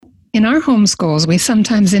In our homeschools, we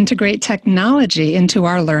sometimes integrate technology into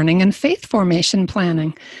our learning and faith formation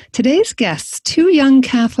planning. Today's guests, two young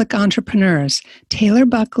Catholic entrepreneurs, Taylor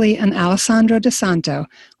Buckley and Alessandro DeSanto,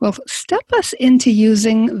 will step us into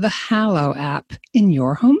using the Hallow app in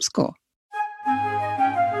your homeschool.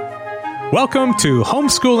 Welcome to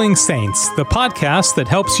Homeschooling Saints, the podcast that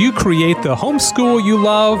helps you create the homeschool you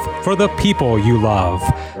love for the people you love.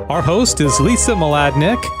 Our host is Lisa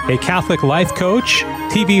Mladinich, a Catholic life coach,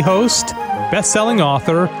 TV host, best-selling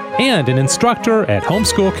author, and an instructor at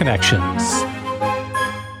Homeschool Connections.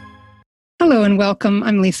 Hello and welcome.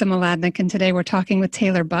 I'm Lisa Mladinich, and today we're talking with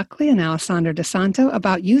Taylor Buckley and Alessandro DeSanto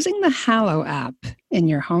about using the Hallow app in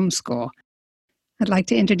your homeschool. I'd like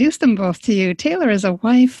to introduce them both to you. Taylor is a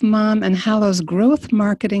wife, mom, and Hallow's growth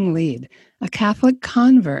marketing lead, a Catholic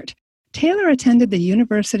convert. Taylor attended the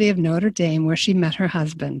University of Notre Dame, where she met her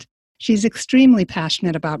husband. She's extremely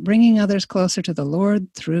passionate about bringing others closer to the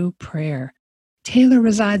Lord through prayer. Taylor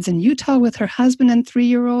resides in Utah with her husband and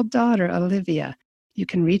 3-year-old daughter, Olivia. You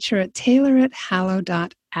can reach her at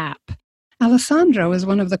taylor@hallow.app. Alessandro is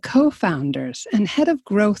one of the co-founders and head of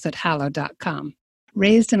growth at hallow.com.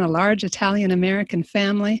 Raised in a large Italian-American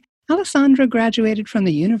family, Alessandro graduated from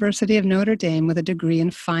the University of Notre Dame with a degree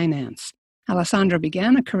in finance. Alessandro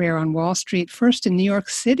began a career on Wall Street, first in New York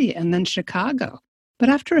City and then Chicago, but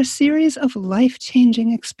after a series of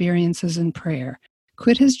life-changing experiences in prayer,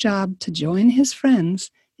 quit his job to join his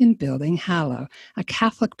friends in building Hallow, a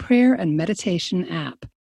Catholic prayer and meditation app.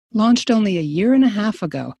 Launched only a year and a half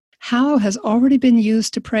ago, Hallow has already been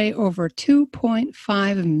used to pray over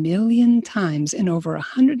 2.5 million times in over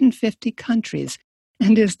 150 countries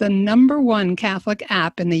and is the #1 Catholic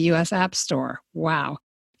app in the U.S. App Store. Wow.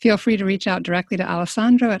 Feel free to reach out directly to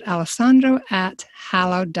Alessandro at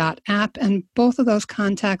alessandro@hallow.app, and both of those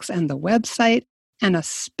contacts and the website and a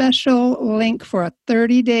special link for a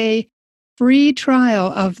 30-day free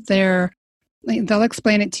trial of their, they'll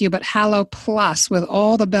explain it to you, but Hallow Plus with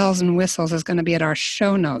all the bells and whistles is going to be at our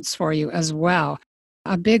show notes for you as well.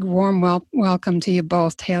 A big warm welcome to you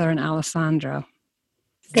both, Taylor and Alessandro.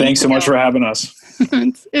 Thanks so much for having us.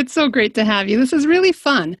 It's so great to have you. This is really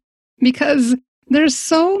fun because there's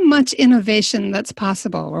so much innovation that's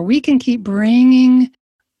possible where we can keep bringing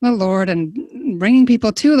the Lord and bringing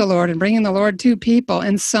people to the Lord and bringing the Lord to people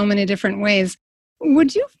in so many different ways.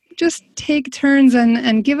 Would you just take turns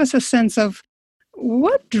and give us a sense of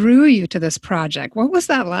what drew you to this project? What was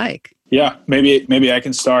that like? Yeah, maybe I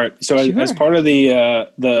can start. So Sure. as part of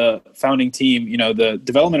the founding team, the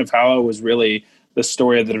development of Hallow was really the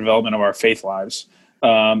story of the development of our faith lives.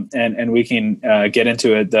 And we can get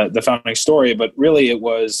into it, the founding story, but really it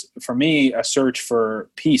was, for me, a search for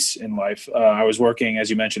peace in life. I was working, as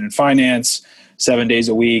you mentioned, in finance, 7 days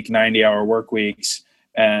a week, 90-hour work weeks,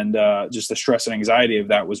 and just the stress and anxiety of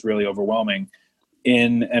that was really overwhelming.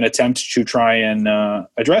 In an attempt to try and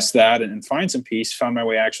address that and find some peace, found my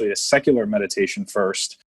way actually to secular meditation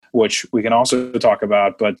first, which we can also talk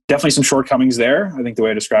about, but definitely some shortcomings there. I think the way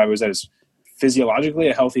to describe it was that it's physiologically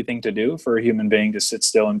a healthy thing to do for a human being to sit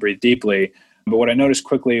still and breathe deeply. But what I noticed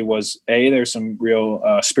quickly was, there's some real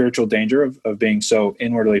spiritual danger of being so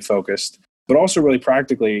inwardly focused, but also really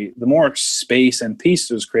practically, the more space and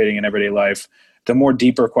peace it was creating in everyday life, the more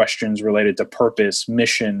deeper questions related to purpose,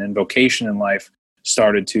 mission, and vocation in life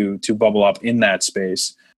started to bubble up in that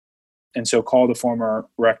space. And so called a former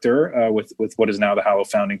rector with what is now the Hallow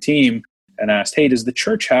founding team and asked, hey, does the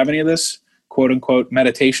church have any of this quote unquote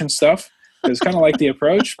meditation stuff? It was kind of like the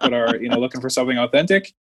approach, but are looking for something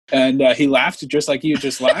authentic. And he laughed just like you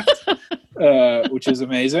just laughed, which is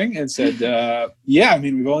amazing, and said, yeah, I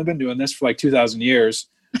mean, we've only been doing this for like 2,000 years.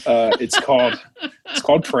 It's called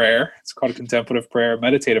prayer. It's called contemplative prayer,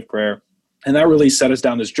 meditative prayer. And that really set us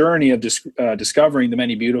down this journey of discovering the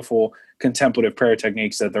many beautiful contemplative prayer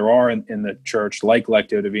techniques that there are in the church, like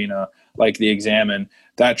Lectio Divina, like the Examen,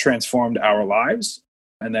 that transformed our lives.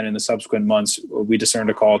 And then in the subsequent months, we discerned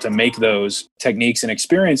a call to make those techniques and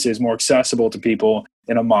experiences more accessible to people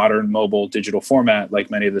in a modern, mobile, digital format, like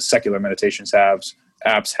many of the secular meditations apps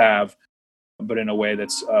have, but in a way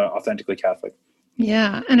that's authentically Catholic.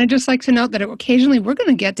 Yeah, and I'd just like to note that occasionally we're going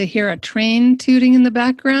to get to hear a train tooting in the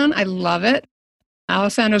background. I love it.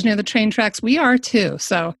 Alessandro's near the train tracks. We are too,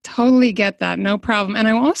 so totally get that. No problem. And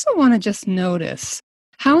I also want to just notice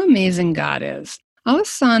how amazing God is.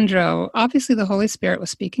 Alessandro, obviously the Holy Spirit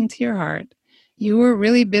was speaking to your heart. You were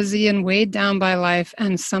really busy and weighed down by life,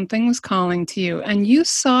 and something was calling to you, and you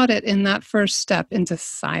sought it in that first step into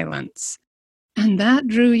silence. And that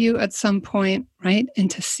drew you at some point, right,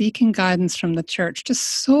 into seeking guidance from the church.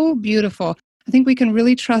 Just so beautiful. I think we can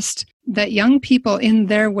really trust that young people in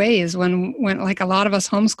their ways, when like a lot of us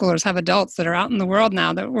homeschoolers have adults that are out in the world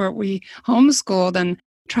now that we homeschooled and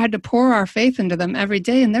tried to pour our faith into them every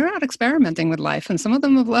day, and they're out experimenting with life, and some of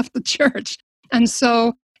them have left the church. And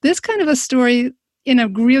so this kind of a story in a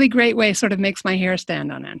really great way sort of makes my hair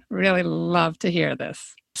stand on end. Really love to hear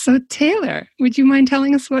this. So Taylor, would you mind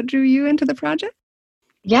telling us what drew you into the project?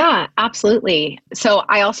 Yeah, absolutely. So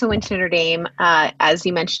I also went to Notre Dame. As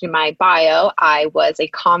you mentioned in my bio, I was a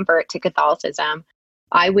convert to Catholicism.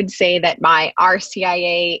 I would say that my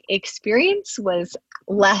RCIA experience was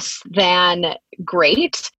less than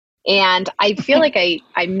great. And I feel like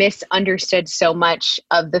I misunderstood so much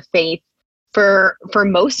of the faith for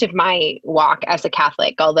most of my walk as a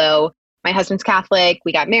Catholic. Although my husband's Catholic,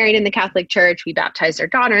 we got married in the Catholic Church, we baptized our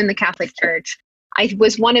daughter in the Catholic Church. I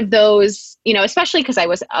was one of those, especially because I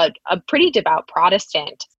was a pretty devout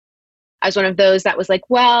Protestant. I was one of those that was like,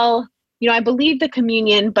 well, I believe the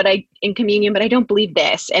communion, but I don't believe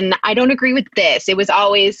this. And I don't agree with this. It was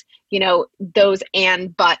always, those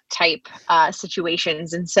and but type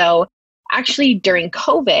situations. And so actually during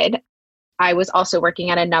COVID, I was also working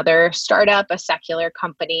at another startup, a secular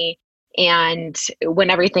company. And when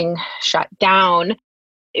everything shut down,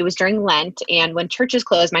 it was during Lent. And when churches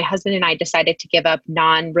closed, my husband and I decided to give up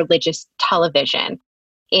non-religious television.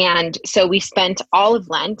 And so we spent all of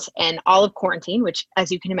Lent and all of quarantine, which, as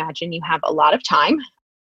you can imagine, you have a lot of time,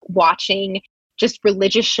 watching just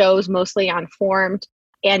religious shows, mostly on Formed,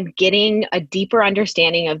 and getting a deeper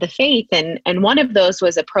understanding of the faith. And one of those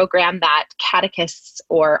was a program that catechists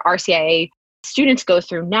or RCIA students go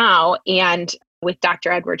through now. And with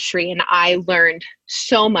Dr. Edward Shree, and I learned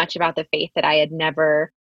so much about the faith that I had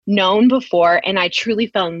never known before. And I truly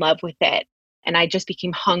fell in love with it. And I just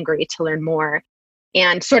became hungry to learn more.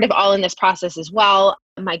 And sort of all in this process as well,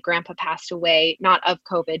 my grandpa passed away, not of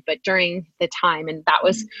COVID, but during the time. And that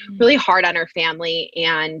was really hard on our family.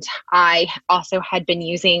 And I also had been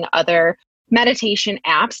using other meditation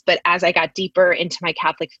apps, but as I got deeper into my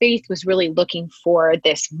Catholic faith, was really looking for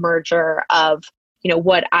this merger of,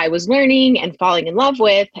 what I was learning and falling in love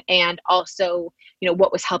with, and also,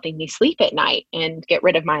 what was helping me sleep at night and get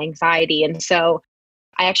rid of my anxiety. And so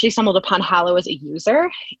I actually stumbled upon Hallow as a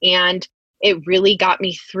user, and it really got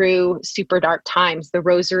me through super dark times. The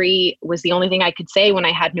rosary was the only thing I could say when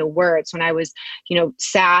I had no words, when I was,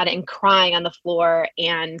 sad and crying on the floor,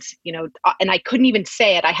 and I couldn't even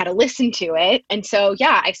say it. I had to listen to it. And so,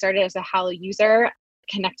 I started as a Hallow user,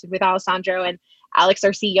 connected with Alessandro and Alex,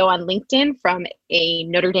 our CEO, on LinkedIn from a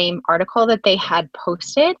Notre Dame article that they had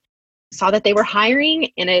posted. Saw that they were hiring,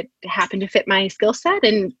 and it happened to fit my skill set,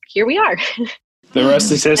 and here we are. The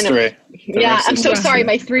rest is history. I'm so sorry.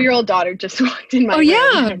 My 3-year-old daughter just walked in my room.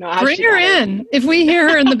 Yeah, bring her in. If we hear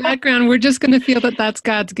her in the background, we're just going to feel that that's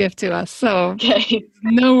God's gift to us. So okay.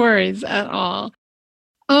 No worries at all.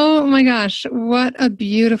 Oh my gosh, what a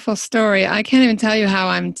beautiful story. I can't even tell you how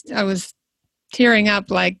I was tearing up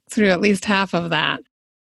like through at least half of that.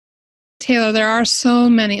 Taylor, there are so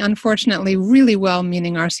many, unfortunately, really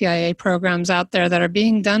well-meaning RCIA programs out there that are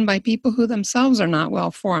being done by people who themselves are not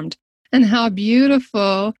well-formed. And how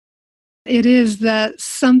beautiful it is that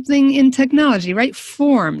something in technology, right,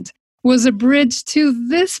 Formed, was a bridge to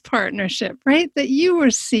this partnership, right, that you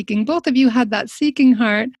were seeking. Both of you had that seeking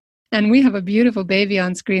heart. And we have a beautiful baby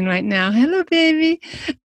on screen right now. Hello, baby.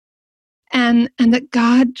 And that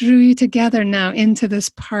God drew you together now into this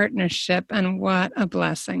partnership. And what a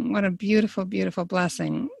blessing. What a beautiful, beautiful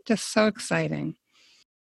blessing. Just so exciting.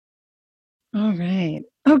 All right.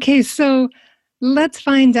 Okay, so let's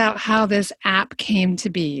find out how this app came to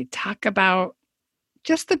be. Talk about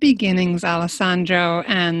just the beginnings, Alessandro,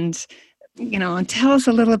 and tell us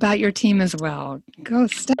a little about your team as well. Go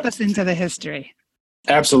step us into the history.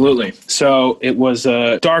 Absolutely. So it was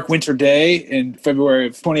a dark winter day in February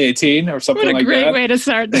of 2018 or something like that. What a great way to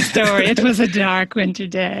start the story. It was a dark winter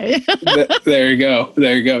day. There you go.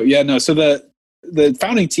 Yeah, no. So the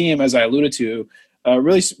founding team, as I alluded to,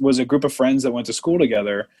 really was a group of friends that went to school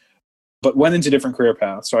together, but went into different career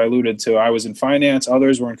paths. So I alluded to, I was in finance,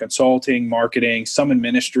 others were in consulting, marketing, some in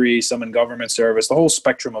ministry, some in government service, the whole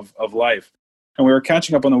spectrum of life. And we were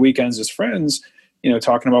catching up on the weekends as friends,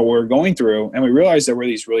 talking about what we're going through. And we realized there were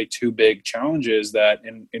these really two big challenges that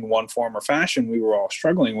in one form or fashion, we were all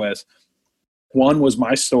struggling with. One was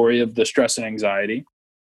my story of the stress and anxiety,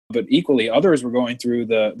 but equally others were going through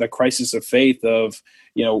the crisis of faith of,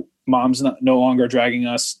 mom's no longer dragging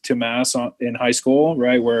us to mass in high school,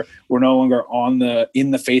 right? We're no longer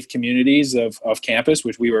in the faith communities of campus,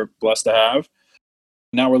 which we were blessed to have.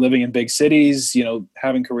 Now we're living in big cities,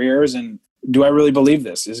 having careers. And do I really believe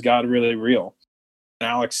this? Is God really real?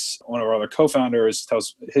 Alex, one of our other co-founders,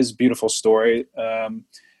 tells his beautiful story.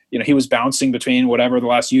 He was bouncing between whatever the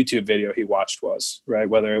last YouTube video he watched was, right?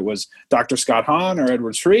 Whether it was Dr. Scott Hahn or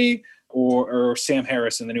Edward Sri or Sam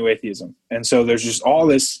Harris and the New Atheism. And so there's just all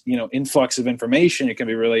this, influx of information. It can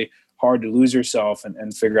be really hard to lose yourself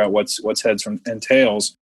and figure out what's heads and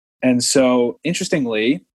tails. And so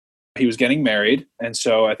interestingly, he was getting married. And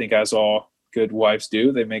so I think, as all good wives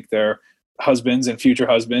do, they make their husbands and future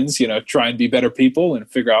husbands, try and be better people and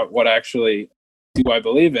figure out what actually do I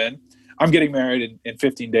believe in. I'm getting married in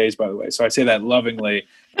 15 days, by the way. So I say that lovingly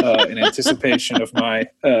in anticipation of my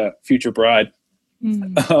future bride.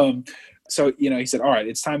 So, he said, all right,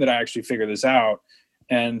 it's time that I actually figure this out.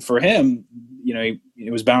 And for him, he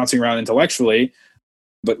was bouncing around intellectually,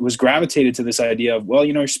 but was gravitated to this idea of, well,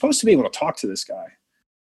 you're supposed to be able to talk to this guy,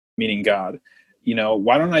 meaning God.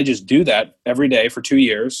 Why don't I just do that every day for 2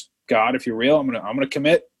 years? God, if you're real, I'm gonna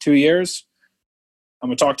commit 2 years. I'm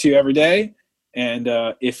gonna talk to you every day, and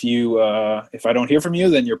if I don't hear from you,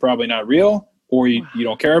 then you're probably not real, or you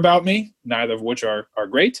don't care about me. Neither of which are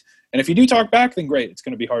great. And if you do talk back, then great. It's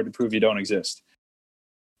going to be hard to prove you don't exist.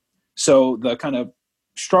 So the kind of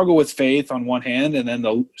struggle with faith on one hand, and then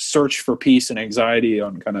the search for peace and anxiety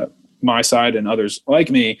on kind of my side and others like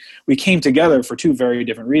me, we came together for two very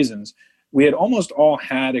different reasons. We had almost all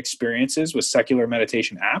had experiences with secular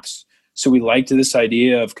meditation apps. So we liked this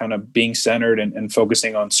idea of kind of being centered and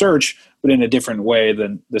focusing on search, but in a different way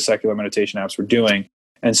than the secular meditation apps were doing.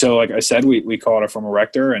 And so, like I said, we called it from a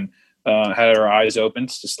rector and had our eyes opened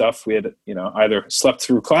to stuff we had, either slept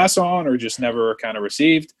through class on or just never kind of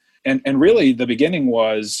received. And really the beginning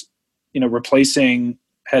was, replacing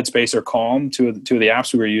Headspace or Calm, two of the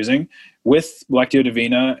apps we were using, with Lectio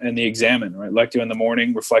Divina and the Examine, right? Lectio in the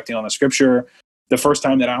morning, reflecting on the scripture. The first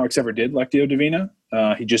time that Alex ever did Lectio Divina,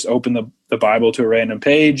 he just opened the Bible to a random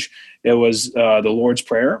page. It was the Lord's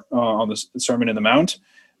Prayer on the Sermon on the Mount.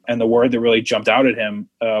 And the word that really jumped out at him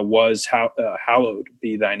was hallowed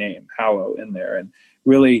be thy name, hallow in there. And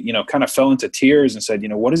really, kind of fell into tears and said,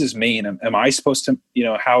 what does this mean? Am I supposed to,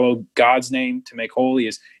 hallow God's name to make holy?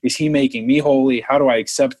 Is he making me holy? How do I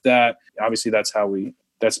accept that? Obviously, that's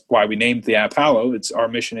why we named the app Hallow. Our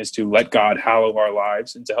mission is to let God hallow our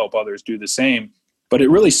lives and to help others do the same. But it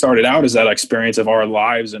really started out as that experience of our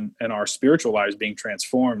lives and our spiritual lives being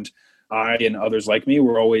transformed. I and others like me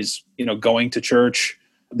were always, going to church.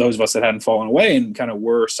 Those of us that hadn't fallen away and kind of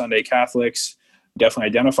were Sunday Catholics definitely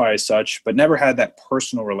identify as such, but never had that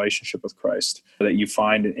personal relationship with Christ that you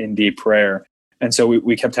find in deep prayer. And so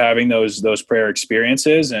we kept having those prayer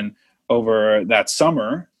experiences. And over that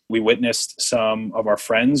summer, we witnessed some of our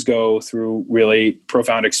friends go through really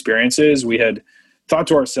profound experiences. We had thought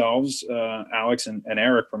to ourselves, Alex and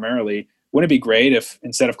Eric primarily, wouldn't it be great if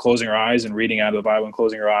instead of closing our eyes and reading out of the Bible and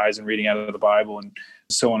closing our eyes and reading out of the Bible and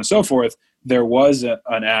so on and so forth, there was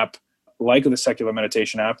an app like the secular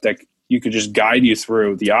meditation app that you could just guide you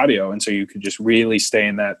through the audio. And so you could just really stay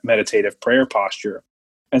in that meditative prayer posture.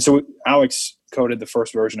 And so Alex coded the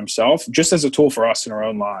first version himself just as a tool for us in our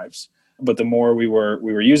own lives. But the more we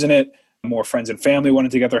were using it, the more friends and family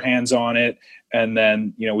wanted to get their hands on it. And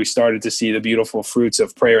then, we started to see the beautiful fruits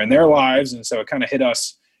of prayer in their lives. And so it kind of hit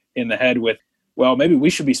us in the head with, well, maybe we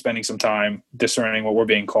should be spending some time discerning what we're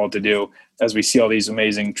being called to do as we see all these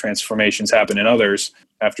amazing transformations happen in others.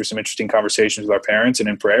 After some interesting conversations with our parents and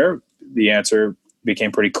in prayer, the answer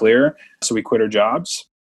became pretty clear. So we quit our jobs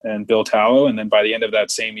and built Hallow. And then by the end of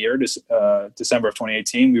that same year, December of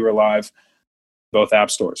 2018, we were live both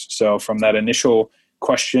app stores. So from that initial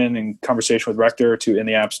question and conversation with Rector to in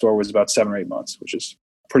the app store was about 7 or 8 months, which is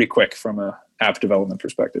pretty quick from an app development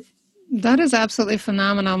perspective. That is absolutely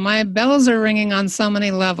phenomenal. My bells are ringing on so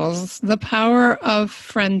many levels. The power of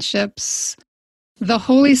friendships, the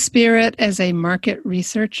Holy Spirit as a market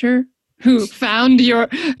researcher who found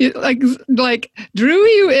like drew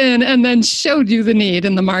you in and then showed you the need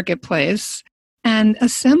in the marketplace and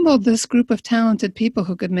assembled this group of talented people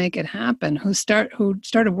who could make it happen, who started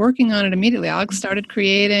working on it immediately. Alex started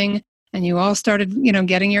creating, and you all started,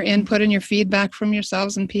 getting your input and your feedback from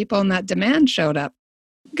yourselves and people, and that demand showed up.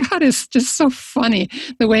 God is just so funny,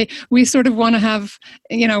 the way we sort of want to have,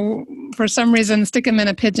 for some reason, stick him in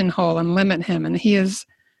a pigeonhole and limit him. And he is,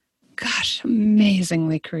 gosh,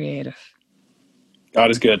 amazingly creative. God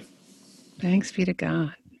is good. Thanks be to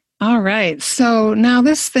God. All right. So now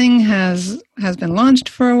this thing has been launched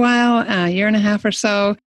for a while, a year and a half or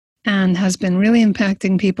so, and has been really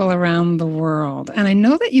impacting people around the world. And I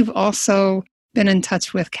know that you've also been in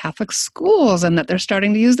touch with Catholic schools and that they're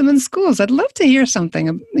starting to use them in schools. I'd love to hear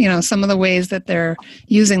something, some of the ways that they're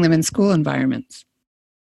using them in school environments.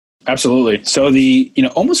 Absolutely. So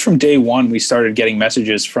almost from day one, we started getting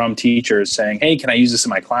messages from teachers saying, hey, can I use this in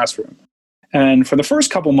my classroom? And for the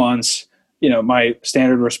first couple months, my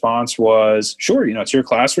standard response was, sure, it's your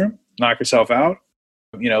classroom, knock yourself out,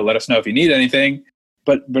 let us know if you need anything.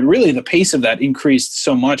 But really the pace of that increased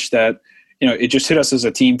so much that, it just hit us as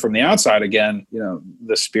a team from the outside again,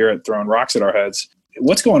 the spirit throwing rocks at our heads.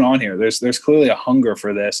 What's going on here? There's clearly a hunger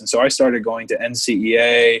for this. And so I started going to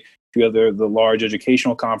NCEA, the large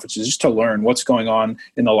educational conferences, just to learn what's going on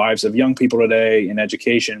in the lives of young people today in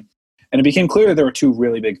education. And it became clear there were two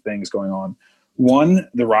really big things going on. One,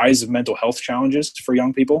 the rise of mental health challenges for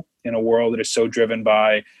young people in a world that is so driven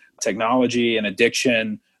by technology and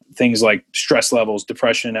addiction. Things like stress levels,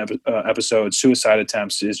 depression episodes, suicide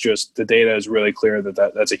attempts is just, the data is really clear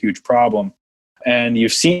that's a huge problem. And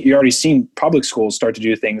you've already seen public schools start to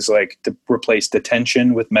do things like to replace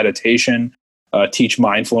detention with meditation, teach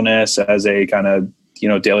mindfulness as a kind of,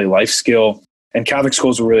 daily life skill. And Catholic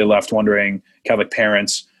schools were really left wondering, Catholic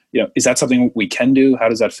parents, is that something we can do? How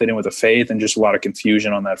does that fit in with the faith? And just a lot of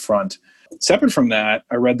confusion on that front. Separate from that,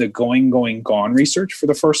 I read the Going, Gone research for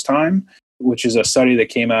the first time, which is a study that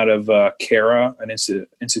came out of CARA, an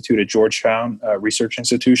institute at Georgetown, research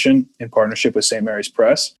institution in partnership with St. Mary's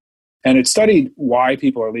Press. And it studied why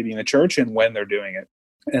people are leaving the church and when they're doing it.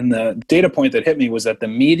 And the data point that hit me was that the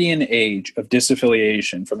median age of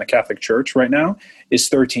disaffiliation from the Catholic Church right now is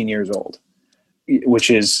 13 years old, which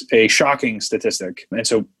is a shocking statistic. And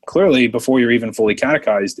so clearly before you're even fully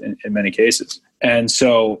catechized in many cases. And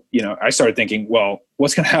so, I started thinking, well,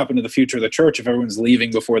 what's going to happen to the future of the church if everyone's leaving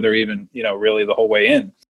before they're even, really the whole way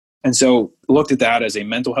in? And so looked at that as a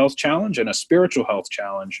mental health challenge and a spiritual health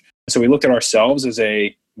challenge. So we looked at ourselves as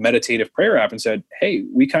a meditative prayer app and said, hey,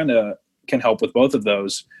 we kind of can help with both of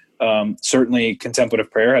those. Certainly contemplative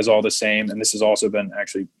prayer has all the same, and this has also been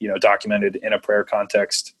actually, documented in a prayer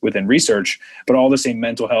context within research, but all the same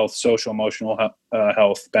mental health, social, emotional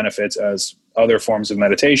health benefits as other forms of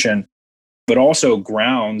meditation, but also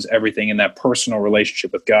grounds everything in that personal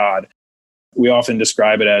relationship with God. We often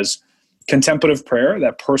describe it as contemplative prayer,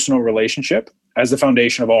 that personal relationship, as the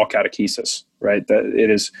foundation of all catechesis, right? That it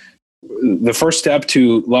is the first step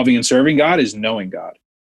to loving and serving God is knowing God.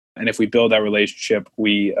 And if we build that relationship,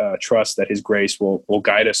 we trust that his grace will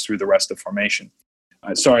guide us through the rest of formation.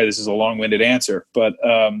 Sorry, this is a long-winded answer, but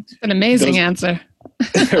an amazing answer.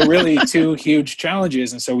 Are really two huge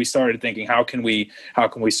challenges. And so we started thinking, how can we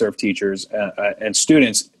serve teachers and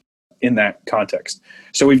students in that context?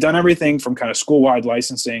 So we've done everything from kind of school-wide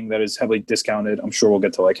licensing that is heavily discounted. I'm sure we'll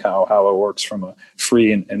get to how it works from a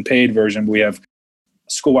free and paid version. But we have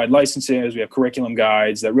school-wide licenses, we have curriculum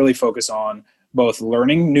guides that really focus on both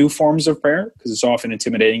learning new forms of prayer, because it's often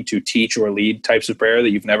intimidating to teach or lead types of prayer that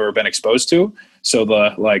you've never been exposed to. So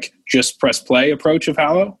the just press play approach of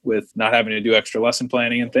Hallow, with not having to do extra lesson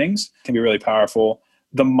planning and things, can be really powerful.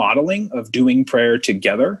 The modeling of doing prayer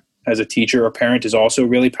together as a teacher or parent is also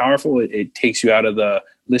really powerful. It takes you out of the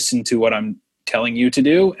listen to what I'm telling you to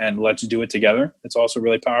do and let's do it together. It's also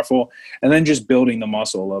really powerful. And then just building the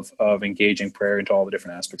muscle of engaging prayer into all the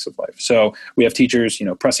different aspects of life. So we have teachers,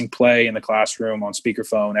 pressing play in the classroom on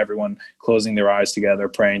speakerphone, everyone closing their eyes together,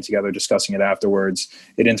 praying together, discussing it afterwards.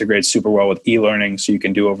 It integrates super well with e-learning, so you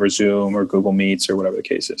can do over Zoom or Google Meets or whatever the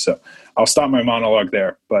case is. So I'll stop my monologue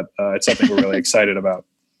there, but it's something we're really excited about.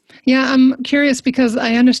 Yeah, I'm curious because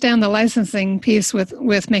I understand the licensing piece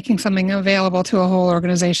with making something available to a whole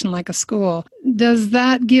organization like a school. Does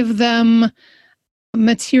that give them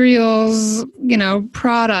materials,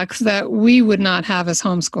 products that we would not have as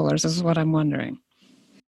homeschoolers, is what I'm wondering.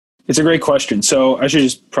 It's a great question. So I should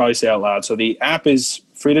just probably say out loud. So the app is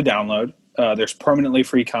free to download. There's permanently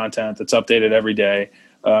free content that's updated every day.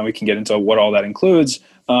 We can get into what all that includes.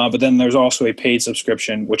 But then there's also a paid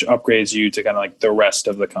subscription, which upgrades you to kind of like the rest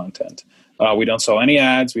of the content. We don't sell any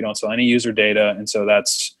ads. We don't sell any user data. And so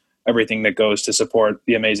that's everything that goes to support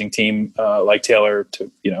the amazing team like Taylor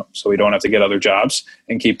so we don't have to get other jobs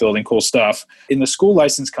and keep building cool stuff. In the school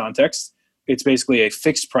license context, it's basically a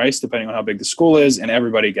fixed price depending on how big the school is, and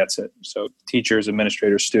everybody gets it. So teachers,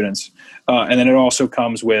 administrators, students. And then it also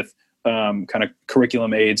comes with kind of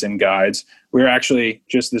curriculum aids and guides. We're actually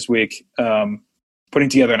just this week putting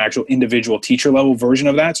together an actual individual teacher level version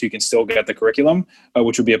of that, so you can still get the curriculum,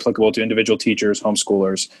 which would be applicable to individual teachers,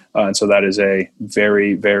 homeschoolers. And so that is a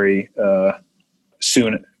very, very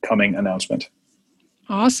soon coming announcement.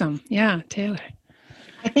 Awesome. Yeah, Taylor.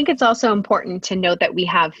 I think it's also important to note that we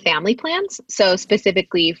have family plans. So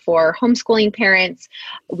specifically for homeschooling parents,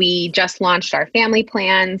 we just launched our family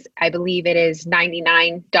plans. I believe it is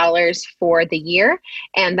 $99 for the year.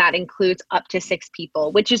 And that includes up to 6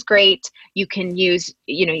 people, which is great. You can use,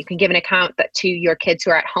 you can give an account to your kids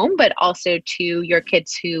who are at home, but also to your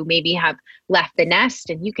kids who maybe have left the nest,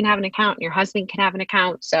 and you can have an account and your husband can have an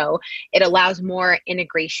account. So it allows more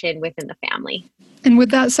integration within the family. And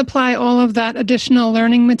would that supply all of that additional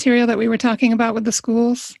learning material that we were talking about with the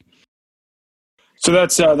schools? So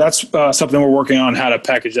that's something we're working on, how to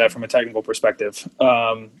package that from a technical perspective.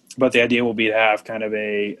 But the idea will be to have kind of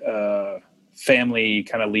a family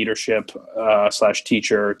kind of leadership /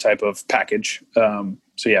 teacher type of package.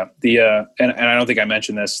 So yeah, and I don't think I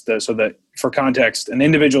mentioned this. So that for context, an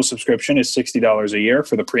individual subscription is $60 a year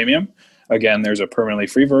for the premium. Again, there's a permanently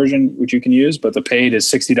free version which you can use, but the paid is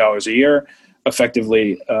 $60 a year,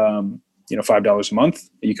 effectively, $5 a month.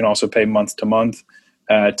 You can also pay month to month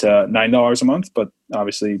at $9 a month, but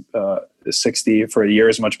obviously $60 for a year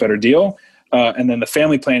is a much better deal. And then the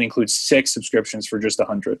family plan includes 6 subscriptions for just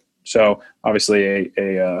 $100. So obviously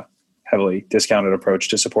a heavily discounted approach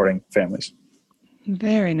to supporting families.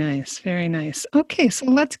 Very nice. Very nice. Okay, so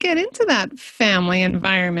let's get into that family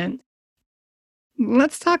environment.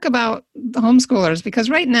 Let's talk about the homeschoolers, because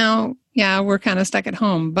right now, we're kind of stuck at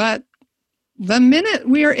home. But the minute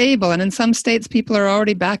we are able, and in some states people are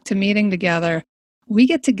already back to meeting together, we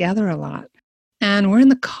get together a lot. And we're in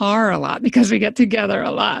the car a lot because we get together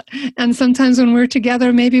a lot. And sometimes when we're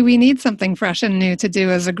together, maybe we need something fresh and new to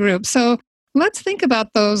do as a group. So let's think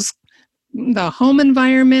about the home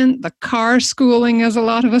environment, the car schooling, as a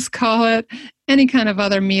lot of us call it, any kind of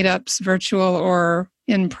other meetups, virtual or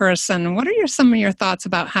in person. What are some of your thoughts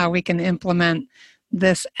about how we can implement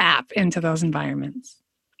this app into those environments?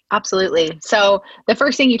 Absolutely. So the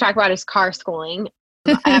first thing you talk about is car schooling.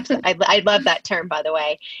 I love that term, by the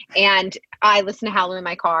way. And I listen to Hallow in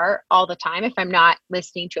my car all the time if I'm not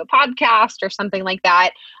listening to a podcast or something like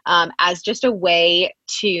that, as just a way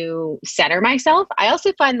to center myself. I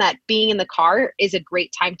also find that being in the car is a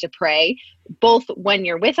great time to pray, both when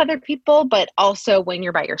you're with other people, but also when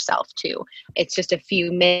you're by yourself too. It's just a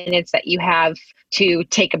few minutes that you have to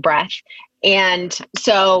take a breath. And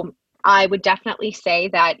so I would definitely say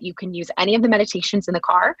that you can use any of the meditations in the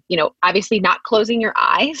car, obviously not closing your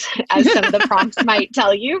eyes as some of the prompts might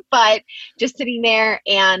tell you, but just sitting there,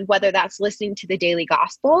 and whether that's listening to the daily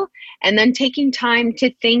gospel and then taking time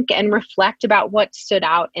to think and reflect about what stood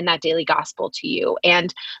out in that daily gospel to you.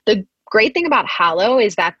 And the great thing about Hallow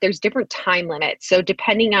is that there's different time limits. So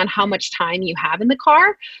depending on how much time you have in the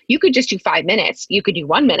car, you could just do 5 minutes. You could do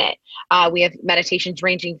 1 minute. We have meditations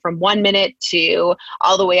ranging from 1 minute to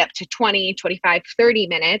all the way up to 20, 25, 30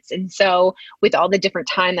 minutes. And so with all the different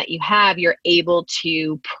time that you have, you're able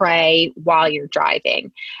to pray while you're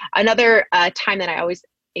driving. Another time that I always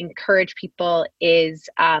encourage people is,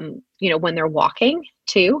 when they're walking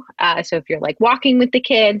too. So if you're like walking with the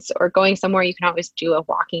kids or going somewhere, you can always do a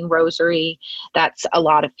walking rosary. That's a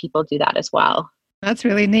lot of people do that as well. That's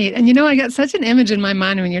really neat. And I got such an image in my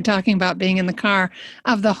mind when you're talking about being in the car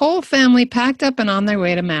of the whole family packed up and on their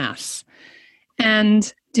way to Mass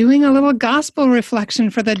and doing a little gospel reflection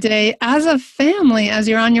for the day as a family as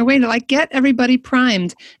you're on your way to get everybody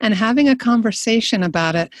primed and having a conversation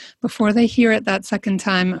about it before they hear it that second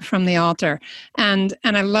time from the altar. And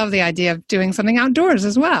I love the idea of doing something outdoors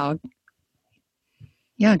as well.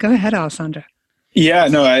 Yeah, go ahead, Alessandra. Yeah,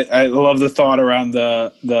 no, I love the thought around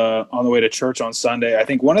the on the way to church on Sunday. I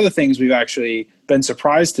think one of the things we've actually been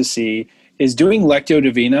surprised to see is doing Lectio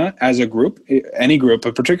Divina as a group, any group,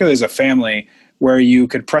 but particularly as a family, where you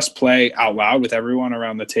could press play out loud with everyone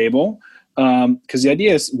around the table. Because the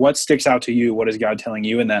idea is, what sticks out to you? What is God telling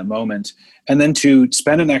you in that moment? And then to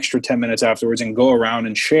spend an extra 10 minutes afterwards and go around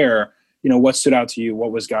and share, what stood out to you?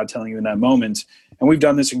 What was God telling you in that moment? And we've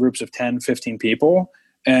done this in groups of 10, 15 people.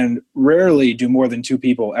 And rarely do more than 2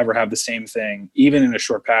 people ever have the same thing, even in a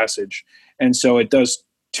short passage. And so it does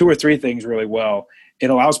 2 or 3 things really well. It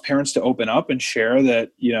allows parents to open up and share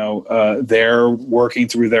that, they're working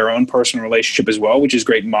through their own personal relationship as well, which is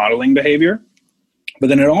great modeling behavior. But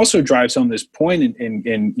then it also drives home this point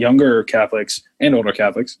in younger Catholics and older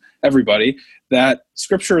Catholics, everybody, that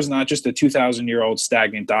Scripture is not just a 2,000-year-old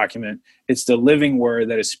stagnant document. It's the living word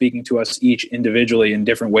that is speaking to us each individually in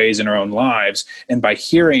different ways in our own lives. And by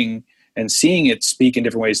hearing and seeing it speak in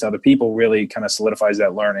different ways to other people really kind of solidifies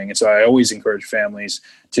that learning. And so I always encourage families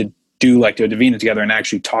to do Lectio Divina together and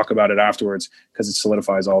actually talk about it afterwards, because it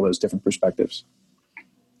solidifies all those different perspectives.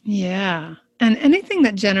 Yeah. And anything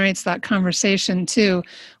that generates that conversation too,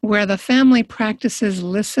 where the family practices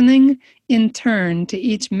listening in turn to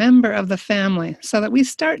each member of the family so that we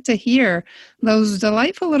start to hear those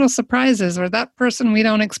delightful little surprises or that person we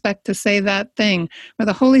don't expect to say that thing, where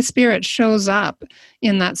the Holy Spirit shows up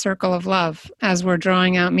in that circle of love as we're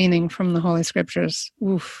drawing out meaning from the Holy Scriptures.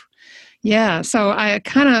 Oof. Yeah, so I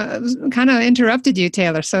kind of interrupted you,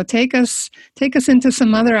 Taylor. So take us into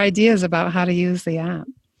some other ideas about how to use the app.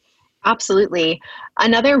 Absolutely.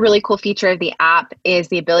 Another really cool feature of the app is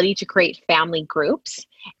the ability to create family groups.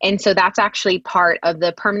 And so that's actually part of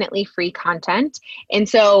the permanently free content. And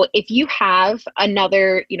so if you have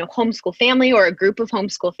another, homeschool family or a group of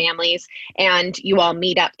homeschool families and you all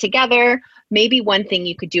meet up together, maybe one thing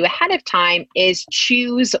you could do ahead of time is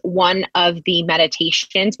choose one of the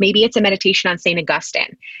meditations. Maybe it's a meditation on St.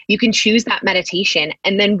 Augustine. You can choose that meditation.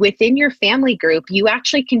 And then within your family group, you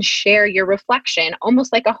actually can share your reflection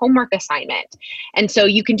almost like a homework assignment. And so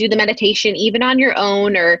you can do the meditation even on your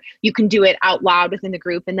own, or you can do it out loud within the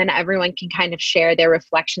group, and then everyone can kind of share their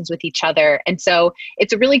reflections with each other. And so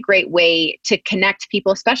it's a really great way to connect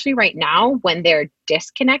people, especially right now when they're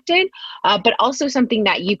disconnected, but also something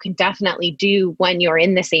that you can definitely do when you're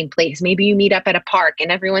in the same place. Maybe you meet up at a park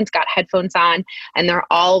and everyone's got headphones on and they're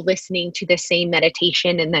all listening to the same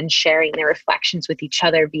meditation and then sharing their reflections with each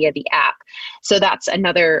other via the app. So that's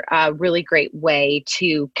another really great way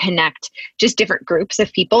to connect just different groups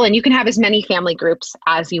of people. And you can have as many family groups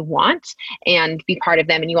as you want and be part of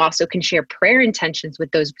them. And you also can share prayer intentions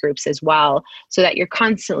with those groups as well, so that you're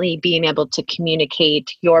constantly being able to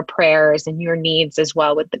communicate your prayers and your needs as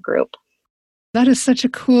well with the group. That is such a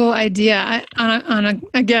cool idea.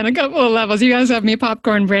 Again, a couple of levels. You guys have me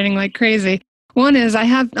popcorn braining like crazy. One is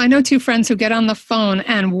I know two friends who get on the phone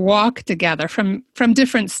and walk together from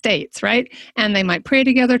different states, right? And they might pray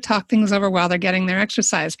together, talk things over while they're getting their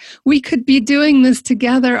exercise. We could be doing this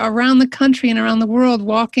together around the country and around the world,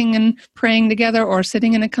 walking and praying together, or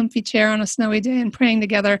sitting in a comfy chair on a snowy day and praying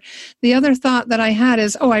together. The other thought that I had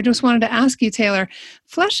is, I just wanted to ask you, Taylor,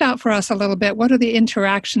 flesh out for us a little bit. What are the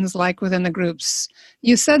interactions like within the groups?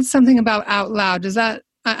 You said something about out loud. Does that,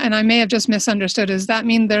 and I may have just misunderstood, does that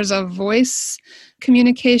mean there's a voice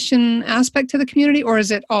communication aspect to the community, or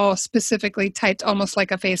is it all specifically typed almost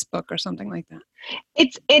like a Facebook or something like that?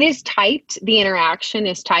 It is typed. The interaction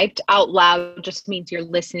is typed. Out loud just means you're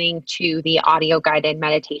listening to the audio guided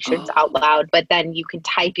meditations out loud, but then you can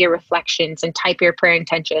type your reflections and type your prayer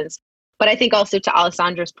intentions. But I think also to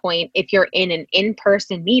Alessandra's point, if you're in an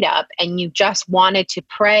in-person meetup and you just wanted to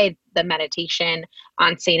pray the meditation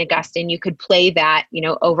on St. Augustine, you could play that,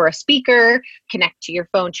 over a speaker, connect to your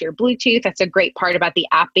phone, to your Bluetooth. That's a great part about the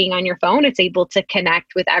app being on your phone. It's able to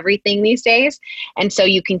connect with everything these days. And so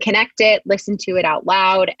you can connect it, listen to it out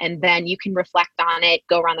loud, and then you can reflect on it,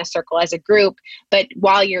 go around the circle as a group. But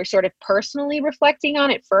while you're sort of personally reflecting on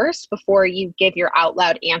it first, before you give your out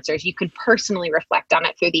loud answers, you can personally reflect on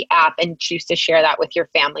it through the app and choose to share that with your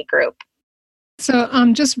family group. So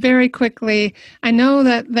just very quickly, I know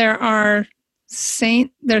that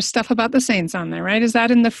there's stuff about the saints on there, right? Is that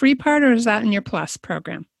in the free part or is that in your plus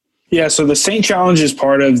program? Yeah, so the Saint Challenge is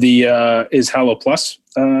part of the is Hallow Plus,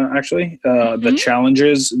 actually. The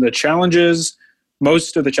challenges,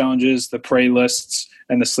 most of the challenges, the pray lists,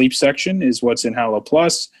 and the sleep section is what's in Hallow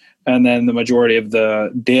Plus. And then the majority of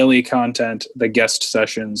the daily content, the guest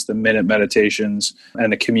sessions, the minute meditations,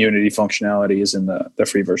 and the community functionality is in the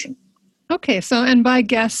free version. Okay, so, and by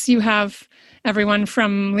guests, you have everyone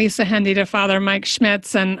from Lisa Hendy to Father Mike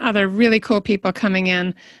Schmitz and other really cool people coming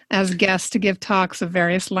in as guests to give talks of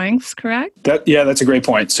various lengths, correct? That's a great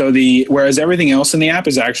point. So whereas everything else in the app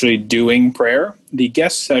is actually doing prayer, the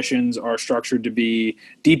guest sessions are structured to be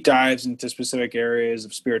deep dives into specific areas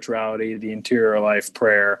of spirituality, the interior life,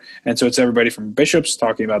 prayer. And so it's everybody from bishops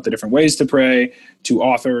talking about the different ways to pray, to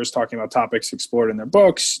authors talking about topics explored in their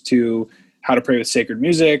books, to how to pray with sacred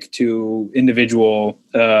music, to individual,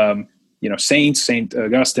 saints, St.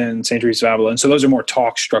 Augustine, St. Teresa of Avila. And so those are more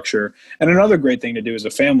talk structure. And another great thing to do as a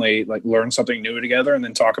family, like learn something new together and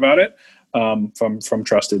then talk about it from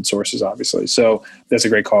trusted sources, obviously. So that's a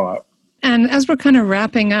great call out. And as we're kind of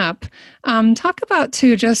wrapping up, talk about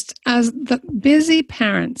too, just as the busy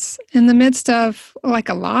parents in the midst of, like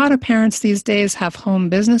a lot of parents these days have home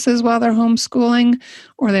businesses while they're homeschooling,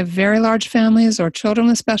 or they have very large families or children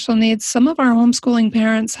with special needs. Some of our homeschooling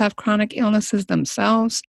parents have chronic illnesses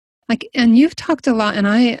themselves. And you've talked a lot, and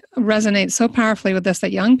I resonate so powerfully with this,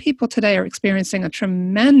 that young people today are experiencing a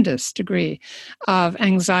tremendous degree of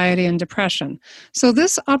anxiety and depression. So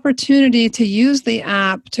this opportunity to use the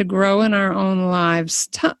app to grow in our own lives,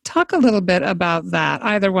 talk a little bit about that,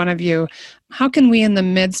 either one of you. How can we, in the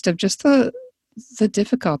midst of just the the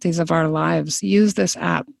difficulties of our lives, use this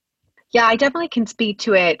app? Yeah, I definitely can speak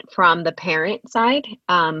to it from the parent side.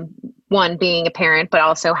 One, being a parent, but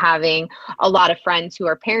also having a lot of friends who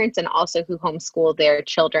are parents and also who homeschool their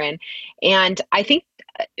children. And I think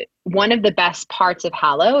one of the best parts of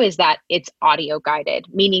Hallow is that it's audio guided,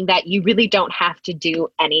 meaning that you really don't have to do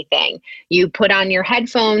anything. You put on your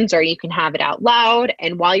headphones or you can have it out loud.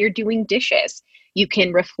 And while you're doing dishes, you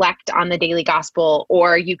can reflect on the daily gospel,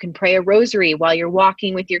 or you can pray a rosary while you're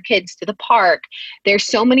walking with your kids to the park. There's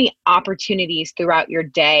so many opportunities throughout your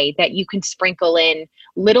day that you can sprinkle in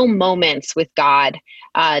little moments with God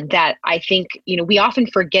that I think, we often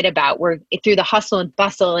forget about. We're through the hustle and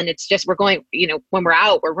bustle, and it's just, we're going, when we're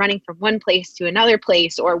out, we're running from one place to another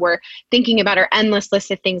place, or we're thinking about our endless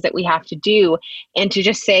list of things that we have to do. And to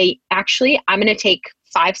just say, actually, I'm going to take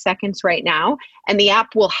 5 seconds right now. And the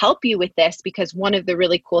app will help you with this, because one of the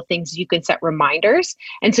really cool things is you can set reminders.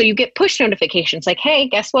 And so you get push notifications like, hey,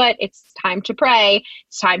 guess what? It's time to pray.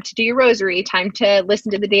 It's time to do your rosary, time to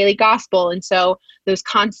listen to the daily gospel. And so those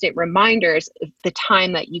constant reminders of the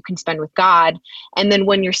time that you can spend with God. And then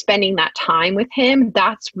when you're spending that time with him,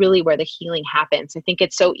 that's really where the healing happens. I think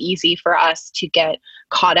it's so easy for us to get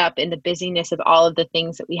caught up in the busyness of all of the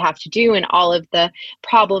things that we have to do and all of the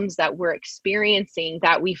problems that we're experiencing,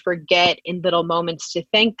 that we forget in little moments to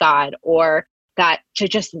thank God, or that to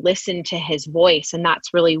just listen to his voice. And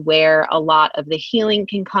that's really where a lot of the healing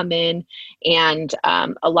can come in, and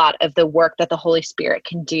a lot of the work that the Holy Spirit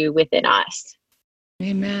can do within us.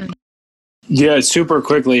 Amen. Yeah, super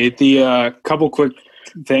quickly, the couple quick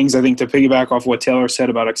things, I think, to piggyback off what Taylor said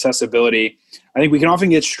about accessibility. I think we can often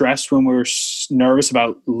get stressed when we're nervous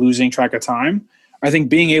about losing track of time. I think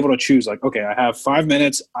being able to choose, like, okay, I have 5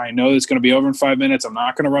 minutes. I know it's going to be over in 5 minutes. I'm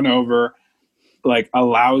not going to run over. Like,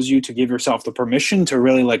 allows you to give yourself the permission to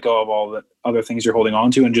really let go of all the other things you're holding on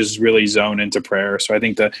to and just really zone into prayer. So I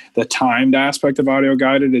think the timed aspect of audio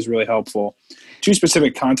guided is really helpful. 2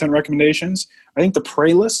 specific content recommendations. I think the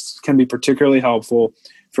pray lists can be particularly helpful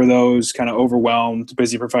for those kind of overwhelmed,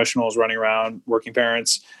 busy professionals running around, working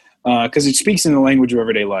parents, because it speaks in the language of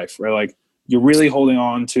everyday life, right? Like, you're really holding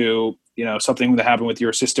on to, something that happened with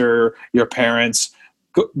your sister, your parents.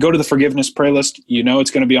 Go to the forgiveness pray list.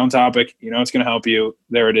 It's going to be on topic. It's going to help you.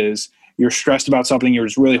 There it is. You're stressed about something. You're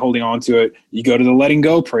just really holding on to it. You go to the letting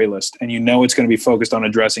go pray list, and it's going to be focused on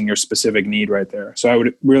addressing your specific need right there. So I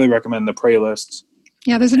would really recommend the pray lists.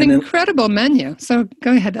 Yeah, there's an incredible menu. So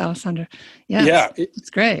go ahead, Alessandra. Yes, yeah,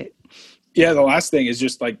 it's great. Yeah, the last thing is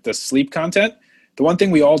just like the sleep content. The one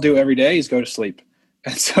thing we all do every day is go to sleep.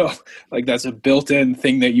 And so, like, that's a built-in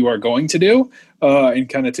thing that you are going to do, and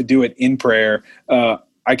kind of to do it in prayer.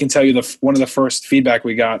 I can tell you one of the first feedback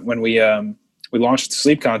we got when we launched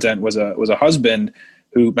sleep content was a husband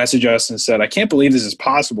who messaged us and said, "I can't believe this is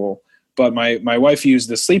possible, but my wife used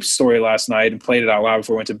the sleep story last night and played it out loud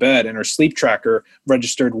before we went to bed, and her sleep tracker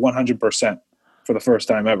registered 100% for the first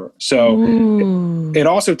time ever." So it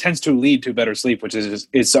also tends to lead to better sleep, which is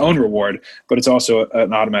its own reward, but it's also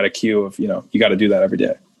an automatic cue of, you got to do that every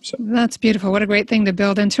day. So that's beautiful. What a great thing to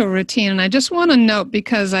build into a routine. And I just want to note,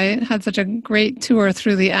 because I had such a great tour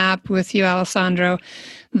through the app with you, Alessandro,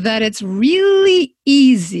 that it's really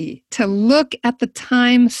easy to look at the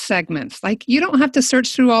time segments. Like, you don't have to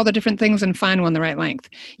search through all the different things and find one the right length.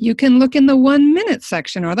 You can look in the 1 minute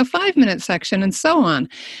section or the 5 minute section and so on.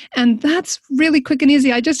 And that's really quick and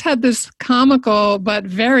easy. I just had this comical but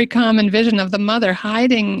very common vision of the mother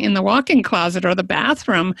hiding in the walk-in closet or the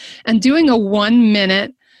bathroom and doing a 1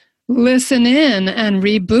 minute listen in and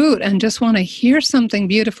reboot, and just want to hear something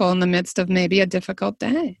beautiful in the midst of maybe a difficult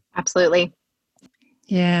day. Absolutely.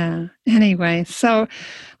 Yeah. Anyway, so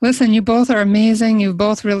listen, you both are amazing. You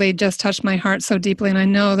both really just touched my heart so deeply, and I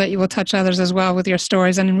know that you will touch others as well with your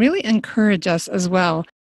stories and really encourage us as well.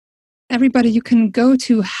 Everybody, you can go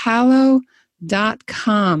to hallow.com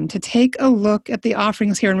to take a look at the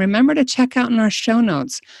offerings here. And remember to check out in our show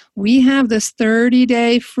notes. We have this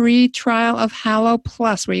 30-day free trial of Hallow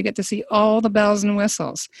Plus, where you get to see all the bells and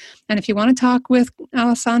whistles. And if you want to talk with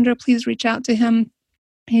Alessandro, please reach out to him.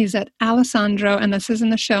 He's at Alessandro, and this is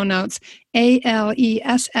in the show notes, ALESSANDRO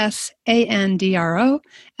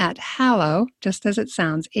at Hallow, just as it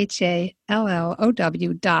sounds, HALLOW.app,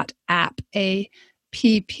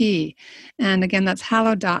 APP. And again, that's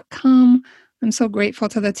hallow.com. I'm so grateful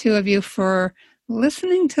to the two of you for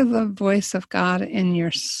listening to the voice of God in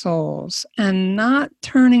your souls and not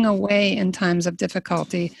turning away in times of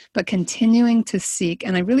difficulty, but continuing to seek.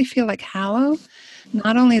 And I really feel like Hallow,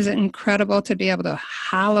 not only is it incredible to be able to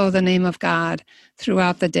hallow the name of God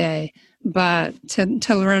throughout the day, but to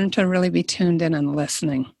learn to really be tuned in and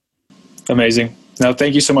listening. Amazing. No,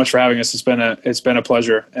 thank you so much for having us. It's been a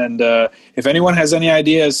pleasure. And if anyone has any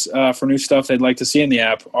ideas for new stuff they'd like to see in the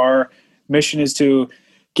app, our mission is to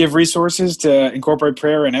give resources to incorporate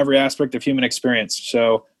prayer in every aspect of human experience.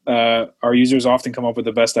 So our users often come up with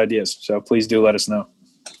the best ideas. So please do let us know.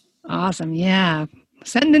 Awesome. Yeah.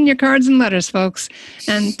 Send in your cards and letters, folks.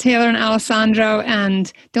 And Taylor and Alessandro,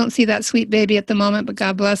 and don't see that sweet baby at the moment, but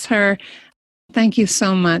God bless her. Thank you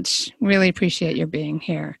so much. Really appreciate your being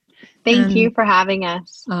here. Thank you for having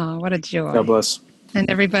us. Oh, what a joy. God bless. And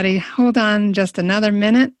everybody, hold on just another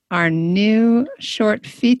minute. Our new short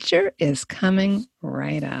feature is coming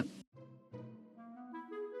right up.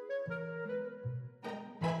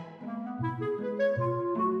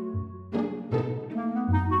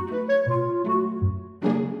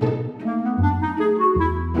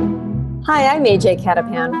 Hi, I'm AJ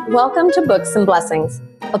Catapan. Welcome to Books and Blessings,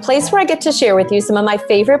 a place where I get to share with you some of my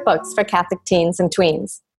favorite books for Catholic teens and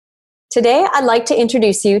tweens. Today, I'd like to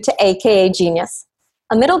introduce you to AKA Genius,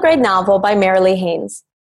 a middle grade novel by Marilee Haynes.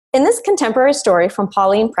 In this contemporary story from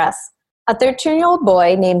Pauline Press, a 13-year-old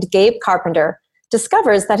boy named Gabe Carpenter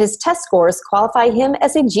discovers that his test scores qualify him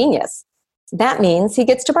as a genius. That means he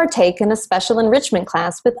gets to partake in a special enrichment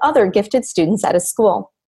class with other gifted students at his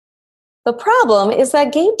school. The problem is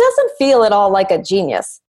that Gabe doesn't feel at all like a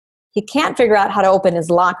genius. He can't figure out how to open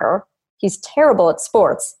his locker. He's terrible at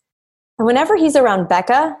sports. And whenever he's around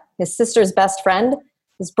Becca, his sister's best friend,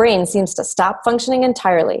 his brain seems to stop functioning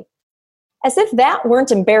entirely. As if that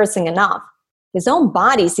weren't embarrassing enough, his own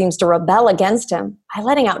body seems to rebel against him by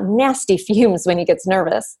letting out nasty fumes when he gets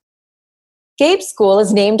nervous. Gabe's school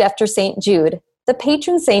is named after St. Jude, the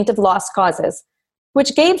patron saint of lost causes,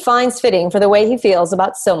 which Gabe finds fitting for the way he feels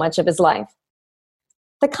about so much of his life.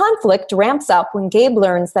 The conflict ramps up when Gabe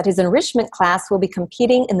learns that his enrichment class will be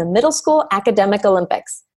competing in the Middle School Academic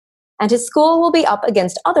Olympics, and his school will be up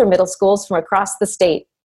against other middle schools from across the state.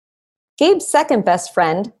 Gabe's second best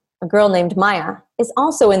friend, a girl named Maya, is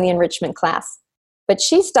also in the enrichment class, but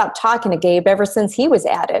she stopped talking to Gabe ever since he was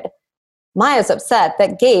added. Maya's upset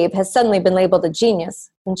that Gabe has suddenly been labeled a genius,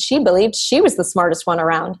 and she believed she was the smartest one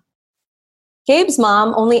around. Gabe's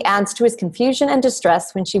mom only adds to his confusion and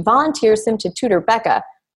distress when she volunteers him to tutor Becca,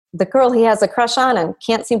 the girl he has a crush on and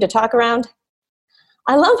can't seem to talk around.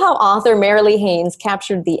 I love how author Marilee Haynes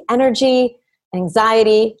captured the energy,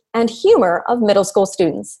 anxiety, and humor of middle school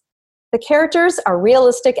students. The characters are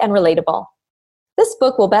realistic and relatable. This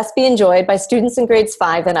book will best be enjoyed by students in grades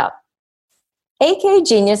 5 and up. AKA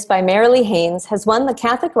Genius by Marilee Haynes has won the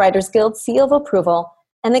Catholic Writers Guild Seal of Approval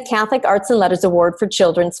and the Catholic Arts and Letters Award for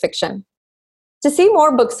Children's Fiction. To see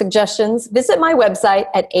more book suggestions, visit my website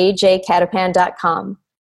at ajcatapan.com.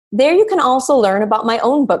 There you can also learn about my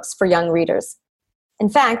own books for young readers. In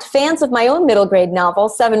fact, fans of my own middle grade novel,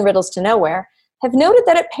 7 Riddles to Nowhere, have noted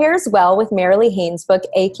that it pairs well with Marilee Haynes' book,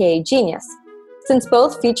 AKA Genius, since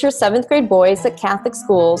both feature 7th grade boys at Catholic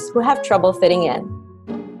schools who have trouble fitting in.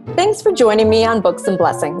 Thanks for joining me on Books and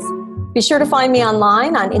Blessings. Be sure to find me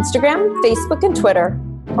online on Instagram, Facebook, and Twitter,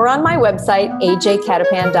 or on my website,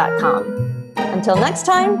 ajcatapan.com. Until next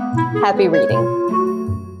time, happy reading.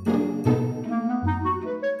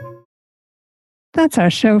 That's our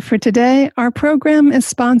show for today. Our program is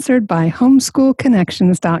sponsored by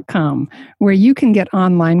homeschoolconnections.com, where you can get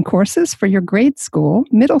online courses for your grade school,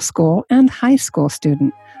 middle school, and high school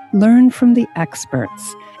student. Learn from the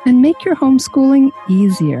experts and make your homeschooling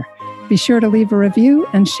easier. Be sure to leave a review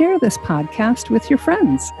and share this podcast with your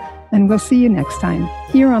friends. And we'll see you next time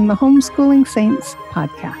here on the Homeschooling Saints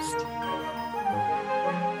podcast.